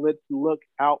 Now let's look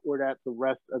outward at the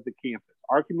rest of the campus.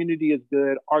 Our community is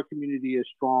good. Our community is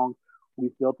strong.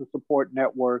 We've built a support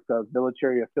network of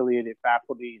military affiliated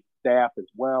faculty and staff as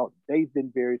well. They've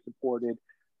been very supported.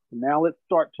 Now let's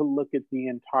start to look at the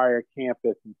entire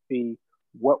campus and see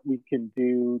what we can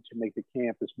do to make the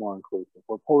campus more inclusive.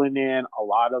 We're pulling in a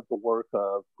lot of the work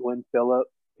of Glenn Phillips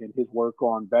and his work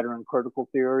on veteran critical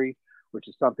theory, which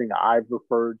is something I've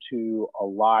referred to a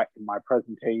lot in my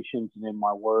presentations and in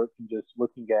my work, and just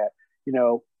looking at,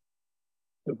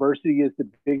 diversity is the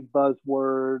big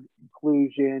buzzword,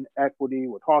 inclusion, equity.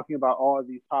 We're talking about all of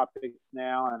these topics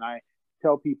now. And I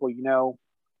tell people,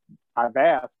 I've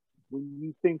asked, when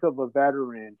you think of a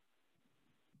veteran,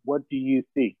 what do you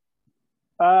see?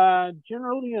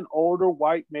 Generally an older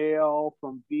white male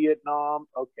from Vietnam.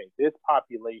 Okay, this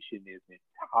population is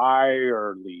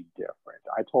entirely different.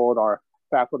 I told our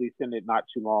faculty senate not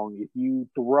too long, if you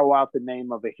throw out the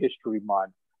name of a history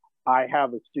month, I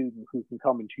have a student who can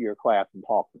come into your class and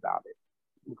talk about it.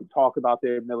 Who can talk about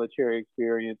their military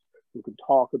experience, who can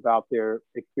talk about their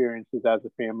experiences as a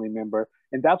family member.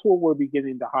 And that's what we're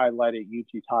beginning to highlight at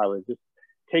UT Tyler, just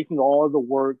taking all of the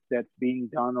work that's being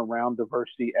done around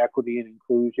diversity, equity, and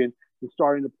inclusion, and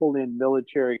starting to pull in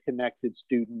military-connected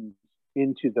students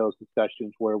into those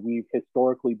discussions where we've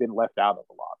historically been left out of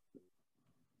a lot.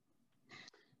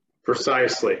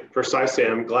 Precisely.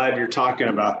 I'm glad you're talking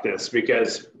about this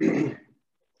because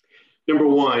number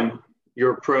one,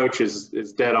 your approach is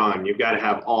dead on. You've got to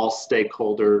have all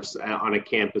stakeholders on a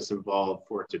campus involved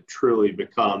for it to truly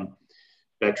become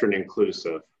veteran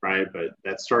inclusive, right? But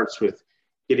that starts with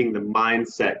getting the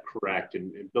mindset correct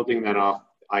and building that off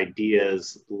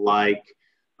ideas like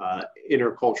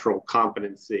intercultural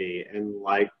competency and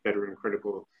like veteran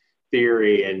critical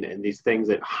theory and these things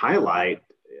that highlight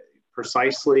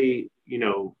precisely,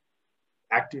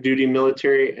 active duty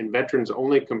military and veterans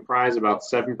only comprise about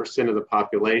 7% of the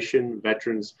population.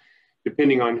 Veterans,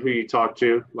 depending on who you talk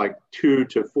to, like 2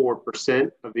 to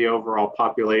 4% of the overall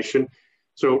population.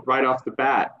 So right off the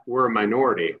bat, we're a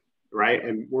minority, right?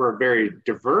 And we're a very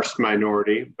diverse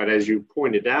minority, but as you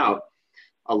pointed out,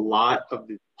 a lot of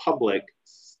the public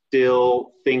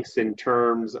still thinks in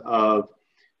terms of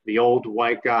the old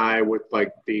white guy with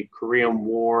like the Korean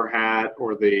War hat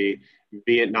or the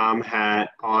Vietnam hat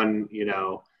on,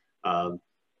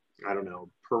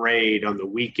 parade on the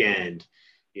weekend,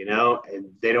 and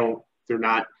they're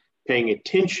not paying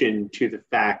attention to the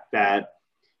fact that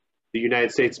the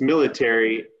United States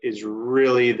military is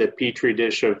really the petri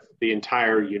dish of the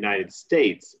entire United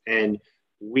States. And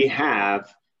we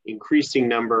have increasing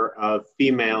number of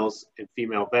females and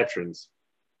female veterans,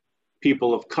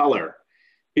 people of color,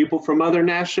 people from other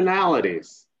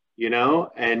nationalities,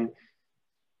 and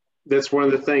that's one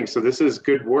of the things. So this is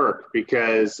good work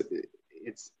because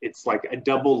it's like a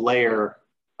double layer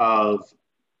of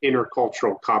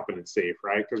intercultural competency,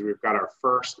 right? Because we've got our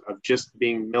first of just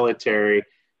being military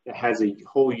that has a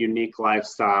whole unique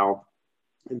lifestyle.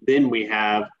 And then we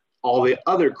have all the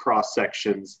other cross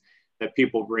sections that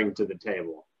people bring to the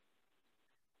table.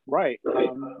 Right.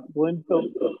 Glenn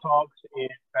Phillips talks in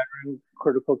veteran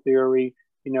critical theory,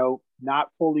 not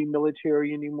fully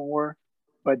military anymore,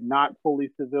 but not fully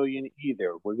civilian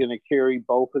either. We're going to carry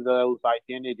both of those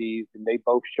identities, and they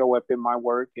both show up in my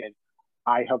work. And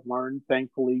I have learned,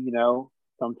 thankfully,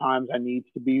 sometimes I need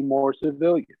to be more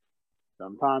civilian.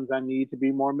 Sometimes I need to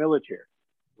be more military.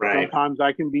 Right. Sometimes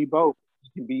I can be both.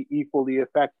 It can be equally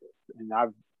effective. And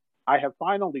I have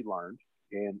finally learned,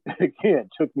 and again, it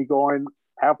took me going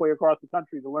halfway across the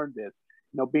country to learn this,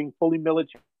 being fully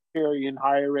military in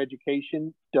higher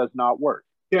education does not work.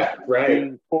 Yeah,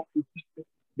 right.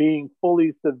 Being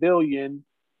fully civilian,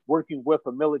 working with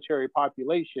a military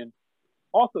population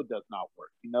also does not work.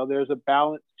 There's a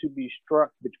balance to be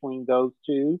struck between those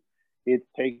two. It's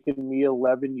taken me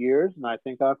 11 years, and I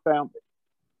think I've found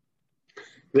it.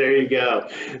 There you go.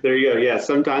 Yeah,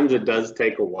 sometimes it does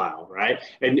take a while, right?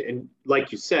 And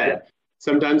like you said,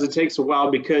 sometimes it takes a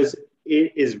while because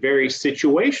it is very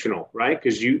situational, right?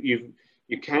 Because you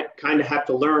kind of have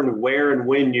to learn where and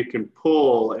when you can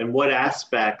pull and what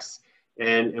aspects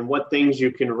and what things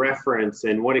you can reference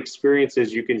and what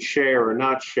experiences you can share or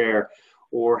not share,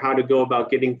 or how to go about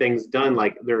getting things done.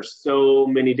 Like there's so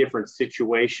many different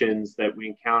situations that we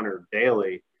encounter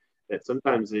daily that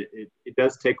sometimes it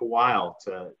does take a while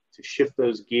to shift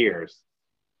those gears.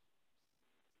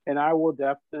 And I will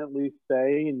definitely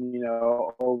say,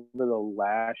 over the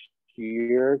last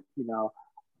year,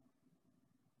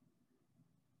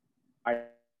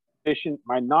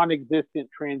 my non-existent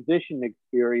transition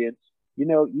experience, you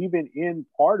know, even in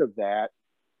part of that,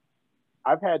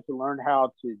 I've had to learn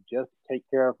how to just take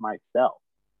care of myself.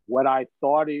 What I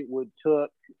thought it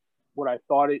took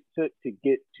to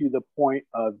get to the point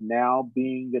of now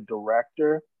being the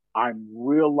director, I'm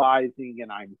realizing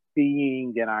and I'm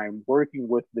seeing and I'm working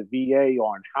with the VA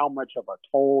on how much of a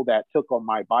toll that took on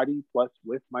my body, plus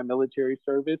with my military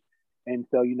service. And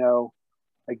so, you know,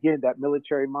 again, that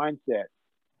military mindset,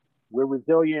 we're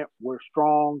resilient, we're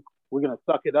strong, we're going to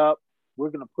suck it up,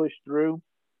 we're going to push through.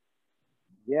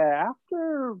 Yeah,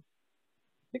 after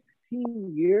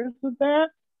 16 years of that,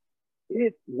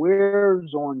 it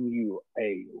wears on you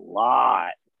a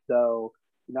lot. So,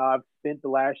 you know, I've spent the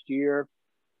last year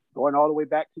going all the way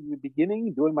back to the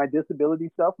beginning, doing my disability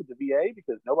stuff with the VA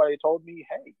because nobody told me,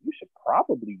 hey, you should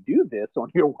probably do this on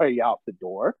your way out the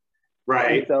door.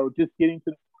 Right. And so just getting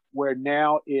to where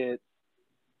now it's,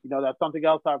 you know, that's something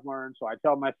else I've learned. So I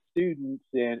tell my students,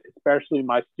 and especially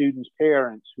my students'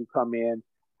 parents who come in,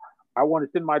 I want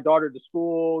to send my daughter to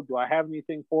school. Do I have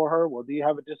anything for her? Well, do you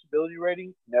have a disability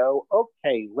rating? No.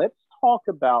 Okay, let's talk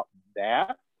about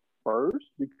that first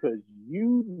because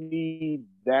you need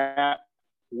that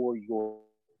for your.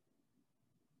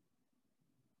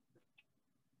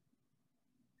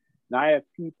 Now I have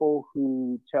people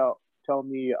who tell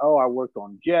me, oh, I worked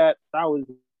on jets. I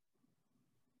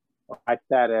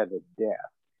sat at a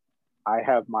desk. I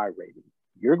have my rating.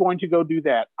 You're going to go do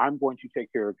that. I'm going to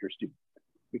take care of your student.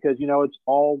 Because, you know, it's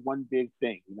all one big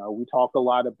thing. You know, we talk a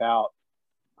lot about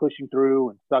pushing through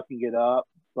and sucking it up,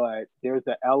 but there's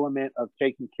an element of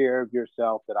taking care of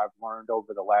yourself that I've learned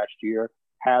over the last year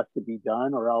has to be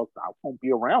done, or else I won't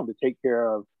be around to take care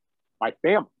of my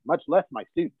family, much less my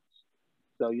students.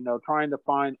 So, you know, trying to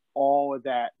find all of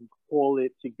that and pull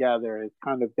it together has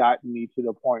kind of gotten me to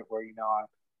the point where, you know, I'm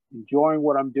enjoying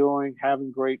what I'm doing,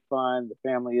 having great fun. The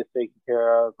family is taken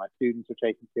care of. My students are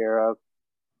taken care of.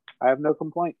 I have no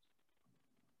complaints.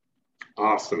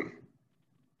 Awesome.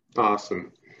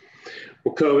 Awesome.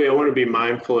 Well, Kobe, I want to be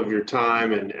mindful of your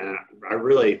time, and I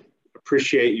really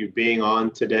appreciate you being on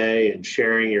today and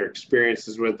sharing your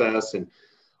experiences with us and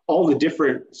all the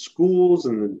different schools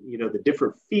and, you know, the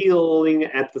different feeling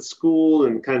at the school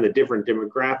and kind of the different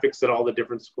demographics at all the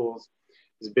different schools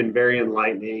has been very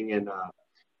enlightening.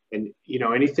 And, you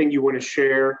know, anything you want to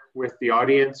share with the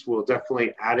audience, we'll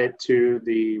definitely add it to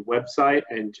the website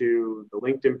and to the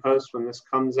LinkedIn post when this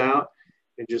comes out.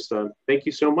 And just thank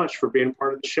you so much for being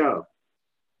part of the show.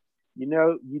 You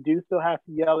know, you do still have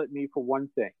to yell at me for one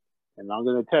thing, and I'm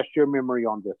going to test your memory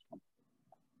on this one.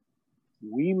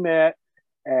 We met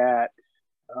at,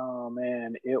 oh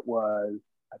man,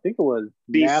 I think it was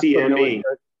CCME.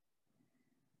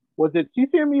 Was it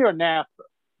CCME or NASA?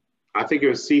 I think it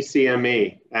was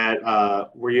CCME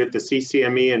were you at the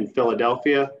CCME in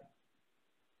Philadelphia?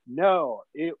 No,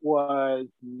 it was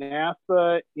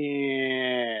NASA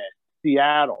in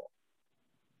Seattle.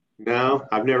 No,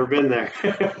 I've never been there.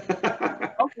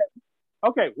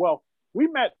 Okay. Well, we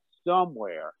met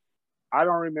somewhere. I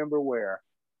don't remember where.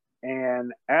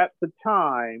 And at the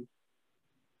time,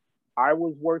 I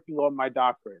was working on my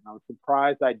doctorate, and I was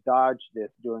surprised I dodged this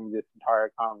during this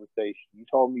entire conversation. You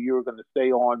told me you were going to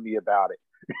stay on me about it.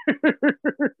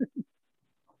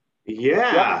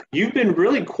 Yeah, you've been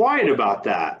really quiet about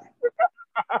that.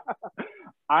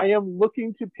 I am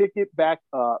looking to pick it back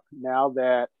up now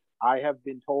that I have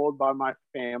been told by my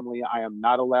family I am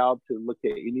not allowed to look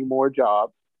at any more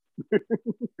jobs,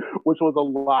 which was a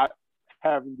lot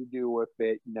having to do with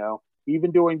it, you know.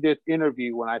 Even doing this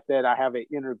interview, when I said I have an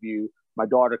interview, my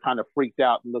daughter kind of freaked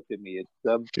out and looked at me.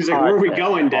 She's like, where are we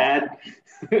going, Dad?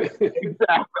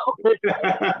 Exactly.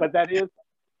 But that is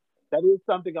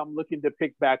something I'm looking to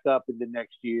pick back up in the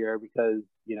next year because,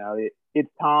 you know, it's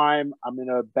time. I'm in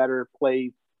a better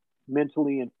place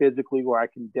mentally and physically where I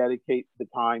can dedicate the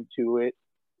time to it.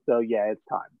 So, yeah, it's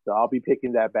time. So I'll be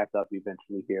picking that back up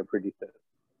eventually here pretty soon.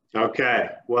 Okay.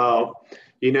 Well,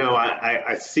 you know,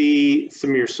 I see some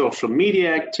of your social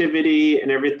media activity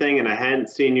and everything, and I hadn't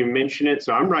seen you mention it.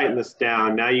 So I'm writing this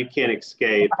down. Now you can't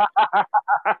escape.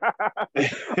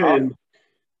 and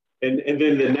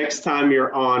then the next time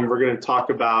you're on, we're going to talk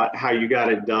about how you got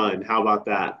it done. How about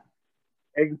that?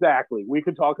 Exactly. We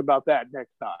could talk about that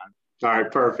next time. All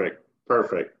right.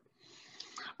 Perfect.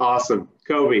 Awesome.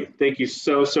 Kobe, thank you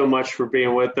so much for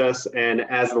being with us. And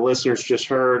as the listeners just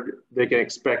heard, they can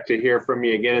expect to hear from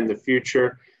you again in the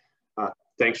future.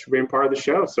 Thanks for being part of the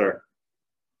show, sir.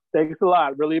 Thanks a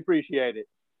lot. Really appreciate it.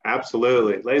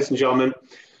 Absolutely. Ladies and gentlemen,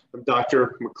 I'm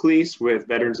Dr. McLeese with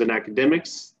Veterans in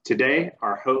Academics. Today,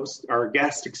 our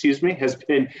guest, has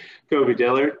been Kobe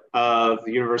Dillard of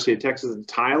the University of Texas at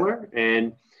Tyler,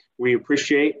 and we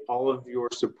appreciate all of your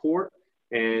support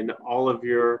and all of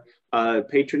your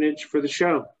patronage for the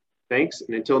show. Thanks,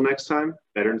 and until next time,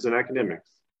 Veterans in Academics.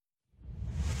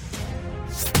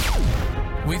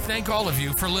 We thank all of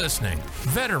you for listening.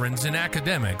 Veterans in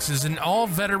Academics is an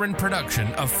all-veteran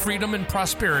production of Freedom and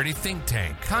Prosperity Think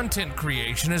Tank. Content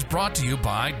creation is brought to you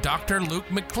by Dr. Luke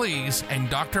McLeese and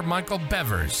Dr. Michael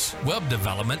Bevers. Web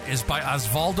development is by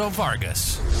Osvaldo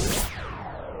Vargas.